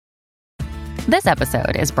This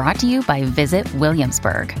episode is brought to you by Visit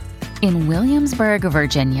Williamsburg. In Williamsburg,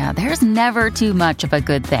 Virginia, there's never too much of a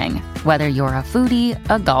good thing. Whether you're a foodie,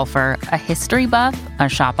 a golfer, a history buff, a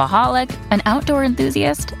shopaholic, an outdoor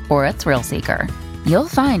enthusiast, or a thrill seeker, you'll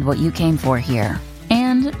find what you came for here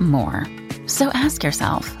and more. So ask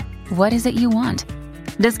yourself, what is it you want?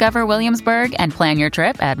 Discover Williamsburg and plan your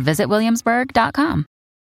trip at visitwilliamsburg.com.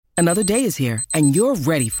 Another day is here, and you're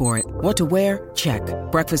ready for it. What to wear? Check.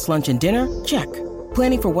 Breakfast, lunch, and dinner? Check.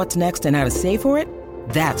 Planning for what's next and how to save for it?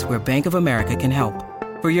 That's where Bank of America can help.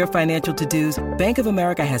 For your financial to-dos, Bank of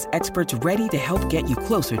America has experts ready to help get you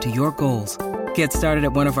closer to your goals. Get started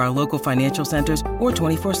at one of our local financial centers or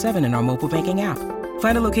 24/7 in our mobile banking app.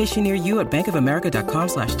 Find a location near you at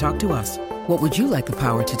bankofamerica.com/talktous. What would you like the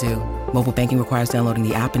power to do? Mobile banking requires downloading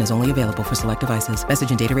the app and is only available for select devices.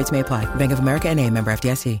 Message and data rates may apply. Bank of America N.A., member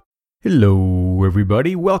FDIC. Hello,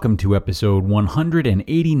 everybody. Welcome to episode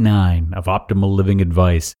 189 of Optimal Living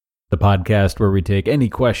Advice, the podcast where we take any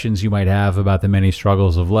questions you might have about the many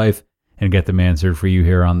struggles of life and get them answered for you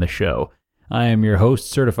here on the show. I am your host,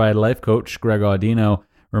 certified life coach Greg Audino,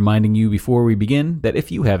 reminding you before we begin that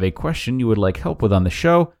if you have a question you would like help with on the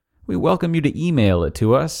show, we welcome you to email it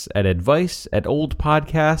to us at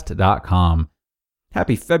advice@oldpodcast.com.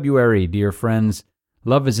 Happy February, dear friends.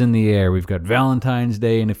 Love is in the air. We've got Valentine's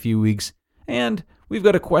Day in a few weeks, and we've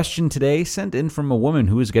got a question today sent in from a woman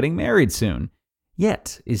who is getting married soon,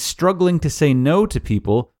 yet is struggling to say no to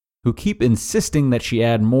people who keep insisting that she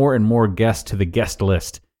add more and more guests to the guest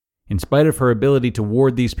list. In spite of her ability to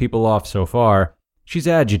ward these people off so far, she's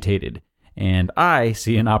agitated, and I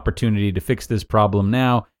see an opportunity to fix this problem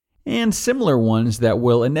now and similar ones that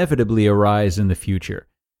will inevitably arise in the future.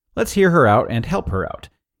 Let's hear her out and help her out.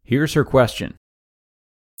 Here's her question.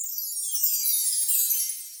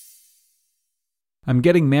 I'm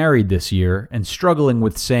getting married this year and struggling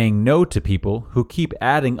with saying no to people who keep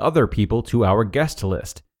adding other people to our guest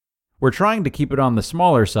list. We're trying to keep it on the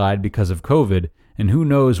smaller side because of COVID, and who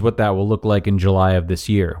knows what that will look like in July of this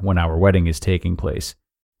year when our wedding is taking place.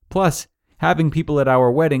 Plus, having people at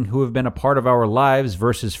our wedding who have been a part of our lives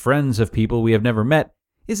versus friends of people we have never met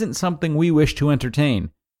isn't something we wish to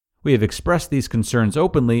entertain. We have expressed these concerns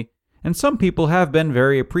openly, and some people have been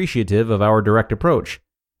very appreciative of our direct approach.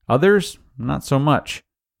 Others, not so much.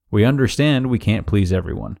 We understand we can't please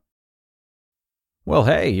everyone. Well,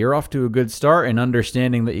 hey, you're off to a good start in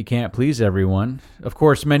understanding that you can't please everyone. Of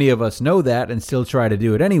course, many of us know that and still try to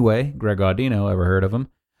do it anyway. Greg Audino, ever heard of him?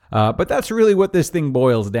 But that's really what this thing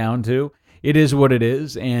boils down to. It is what it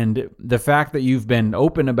is, and the fact that you've been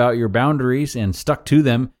open about your boundaries and stuck to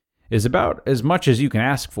them is about as much as you can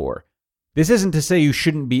ask for. This isn't to say you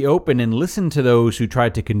shouldn't be open and listen to those who try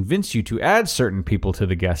to convince you to add certain people to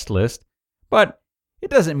the guest list, but it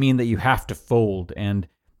doesn't mean that you have to fold, and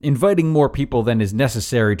inviting more people than is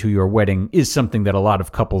necessary to your wedding is something that a lot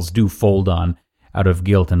of couples do fold on out of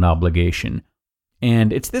guilt and obligation.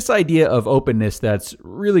 And it's this idea of openness that's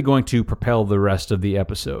really going to propel the rest of the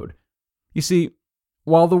episode. You see,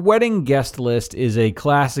 while the wedding guest list is a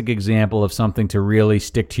classic example of something to really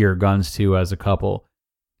stick to your guns to as a couple,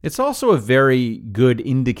 it's also a very good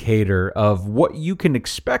indicator of what you can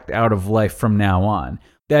expect out of life from now on.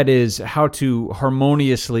 That is, how to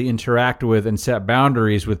harmoniously interact with and set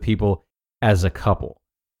boundaries with people as a couple.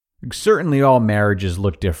 Certainly all marriages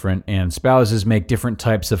look different, and spouses make different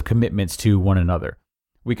types of commitments to one another.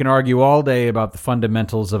 We can argue all day about the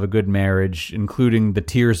fundamentals of a good marriage, including the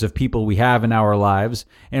tiers of people we have in our lives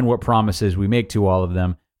and what promises we make to all of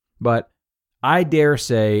them. But I dare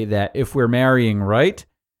say that if we're marrying right,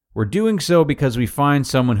 we're doing so because we find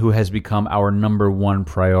someone who has become our number one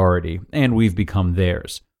priority, and we've become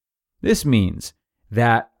theirs. This means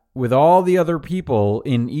that with all the other people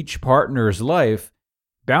in each partner's life,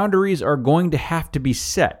 boundaries are going to have to be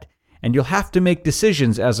set, and you'll have to make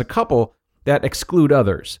decisions as a couple that exclude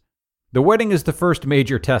others. The wedding is the first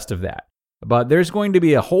major test of that, but there's going to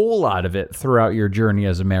be a whole lot of it throughout your journey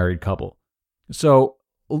as a married couple. So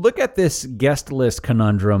look at this guest list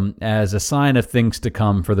conundrum as a sign of things to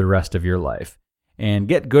come for the rest of your life, and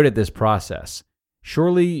get good at this process.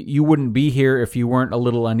 Surely you wouldn't be here if you weren't a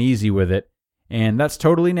little uneasy with it, and that's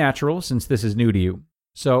totally natural since this is new to you.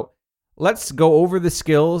 So let's go over the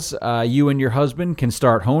skills you and your husband can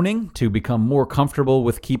start honing to become more comfortable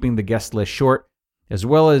with keeping the guest list short, as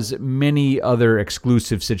well as many other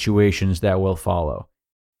exclusive situations that will follow.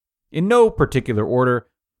 In no particular order,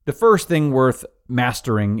 the first thing worth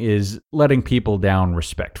mastering is letting people down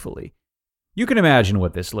respectfully. You can imagine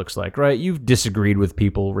what this looks like, right? You've disagreed with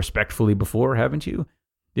people respectfully before, haven't you?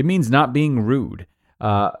 It means not being rude.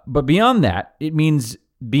 But beyond that, it means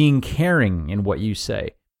being caring in what you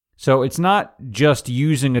say. So it's not just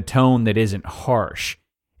using a tone that isn't harsh.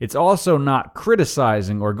 It's also not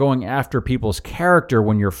criticizing or going after people's character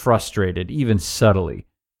when you're frustrated, even subtly.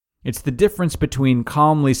 It's the difference between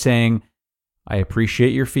calmly saying, I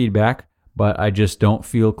appreciate your feedback, but I just don't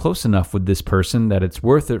feel close enough with this person that it's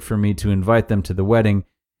worth it for me to invite them to the wedding,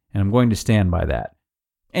 and I'm going to stand by that.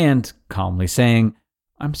 And calmly saying,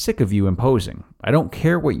 I'm sick of you imposing. I don't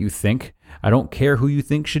care what you think. I don't care who you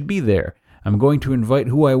think should be there. I'm going to invite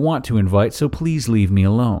who I want to invite, so please leave me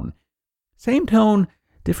alone. Same tone,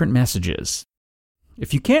 different messages.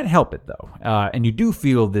 If you can't help it, though, and you do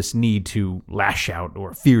feel this need to lash out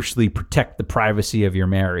or fiercely protect the privacy of your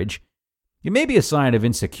marriage, it may be a sign of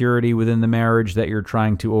insecurity within the marriage that you're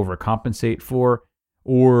trying to overcompensate for,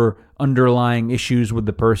 or underlying issues with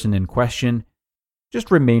the person in question. Just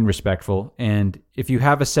remain respectful, and if you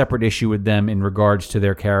have a separate issue with them in regards to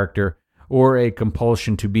their character, or a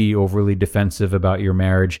compulsion to be overly defensive about your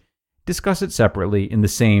marriage, discuss it separately in the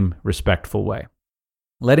same respectful way.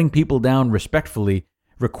 Letting people down respectfully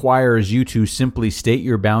requires you to simply state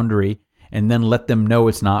your boundary and then let them know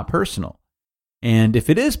it's not personal. And if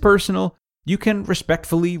it is personal, you can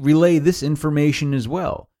respectfully relay this information as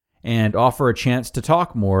well and offer a chance to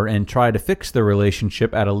talk more and try to fix the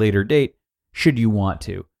relationship at a later date should you want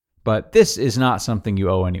to. But this is not something you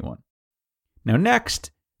owe anyone. Now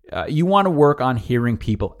next, you want to work on hearing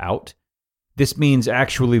people out. This means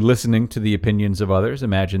actually listening to the opinions of others,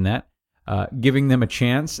 imagine that, giving them a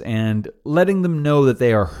chance and letting them know that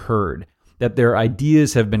they are heard, that their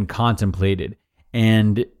ideas have been contemplated,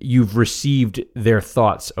 and you've received their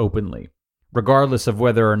thoughts openly, regardless of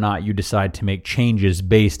whether or not you decide to make changes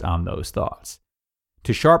based on those thoughts.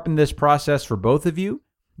 To sharpen this process for both of you,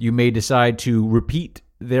 you may decide to repeat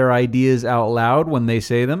their ideas out loud when they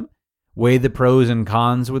say them, weigh the pros and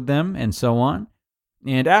cons with them, and so on.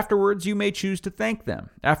 And afterwards, you may choose to thank them.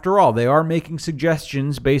 After all, they are making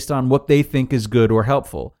suggestions based on what they think is good or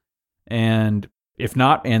helpful. And if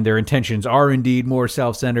not, and their intentions are indeed more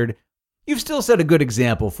self-centered, you've still set a good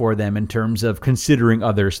example for them in terms of considering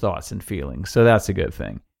others' thoughts and feelings. So that's a good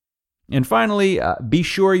thing. And finally, be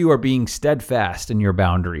sure you are being steadfast in your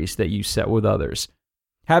boundaries that you set with others.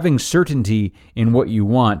 Having certainty in what you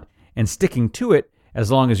want and sticking to it as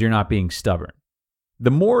long as you're not being stubborn. The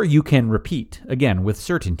more you can repeat, again with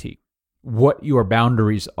certainty, what your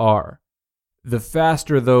boundaries are, the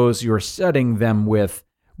faster those you're setting them with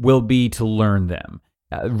will be to learn them,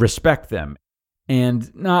 respect them,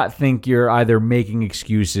 and not think you're either making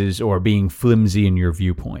excuses or being flimsy in your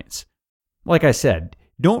viewpoints. Like I said,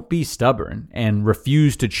 don't be stubborn and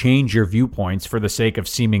refuse to change your viewpoints for the sake of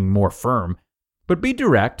seeming more firm, but be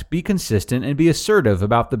direct, be consistent, and be assertive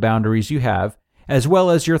about the boundaries you have, as well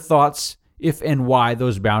as your thoughts if and why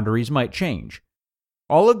those boundaries might change.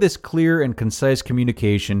 All of this clear and concise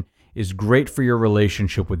communication is great for your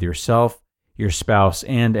relationship with yourself, your spouse,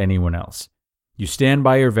 and anyone else. You stand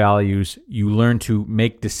by your values, you learn to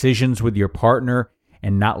make decisions with your partner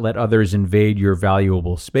and not let others invade your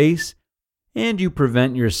valuable space, and you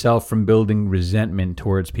prevent yourself from building resentment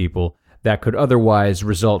towards people that could otherwise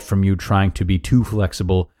result from you trying to be too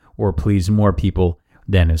flexible or please more people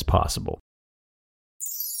than is possible.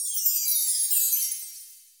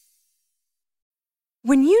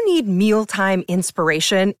 When you need mealtime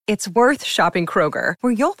inspiration, it's worth shopping Kroger,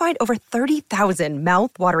 where you'll find over 30,000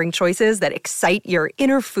 mouth-watering choices that excite your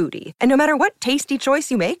inner foodie. And no matter what tasty choice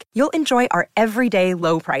you make, you'll enjoy our everyday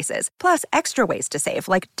low prices, plus extra ways to save,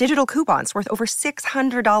 like digital coupons worth over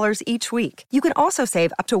 $600 each week. You can also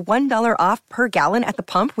save up to $1 off per gallon at the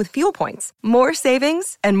pump with fuel points. More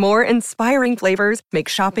savings and more inspiring flavors make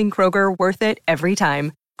shopping Kroger worth it every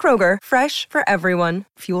time. Kroger, fresh for everyone.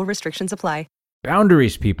 Fuel restrictions apply.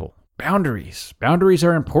 Boundaries, people. Boundaries. Boundaries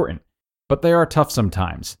are important, but they are tough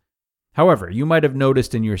sometimes. However, you might have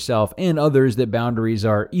noticed in yourself and others that boundaries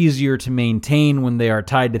are easier to maintain when they are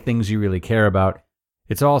tied to things you really care about.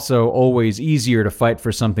 It's also always easier to fight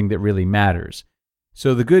for something that really matters.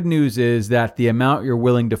 So the good news is that the amount you're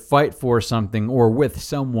willing to fight for something or with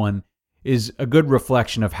someone is a good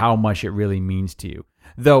reflection of how much it really means to you.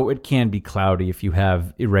 Though it can be cloudy if you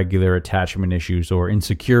have irregular attachment issues or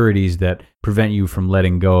insecurities that prevent you from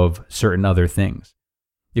letting go of certain other things.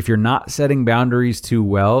 If you're not setting boundaries too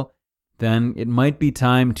well, then it might be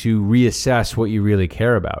time to reassess what you really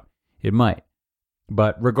care about. It might.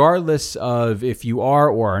 But regardless of if you are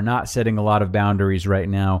or are not setting a lot of boundaries right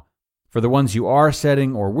now, for the ones you are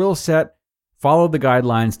setting or will set, follow the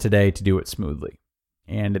guidelines today to do it smoothly.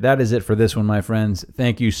 And that is it for this one, my friends.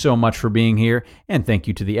 Thank you so much for being here, and thank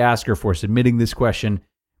you to the asker for submitting this question.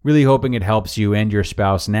 Really hoping it helps you and your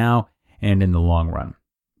spouse now and in the long run.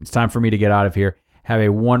 It's time for me to get out of here. Have a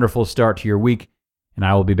wonderful start to your week, and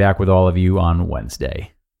I will be back with all of you on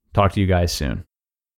Wednesday. Talk to you guys soon.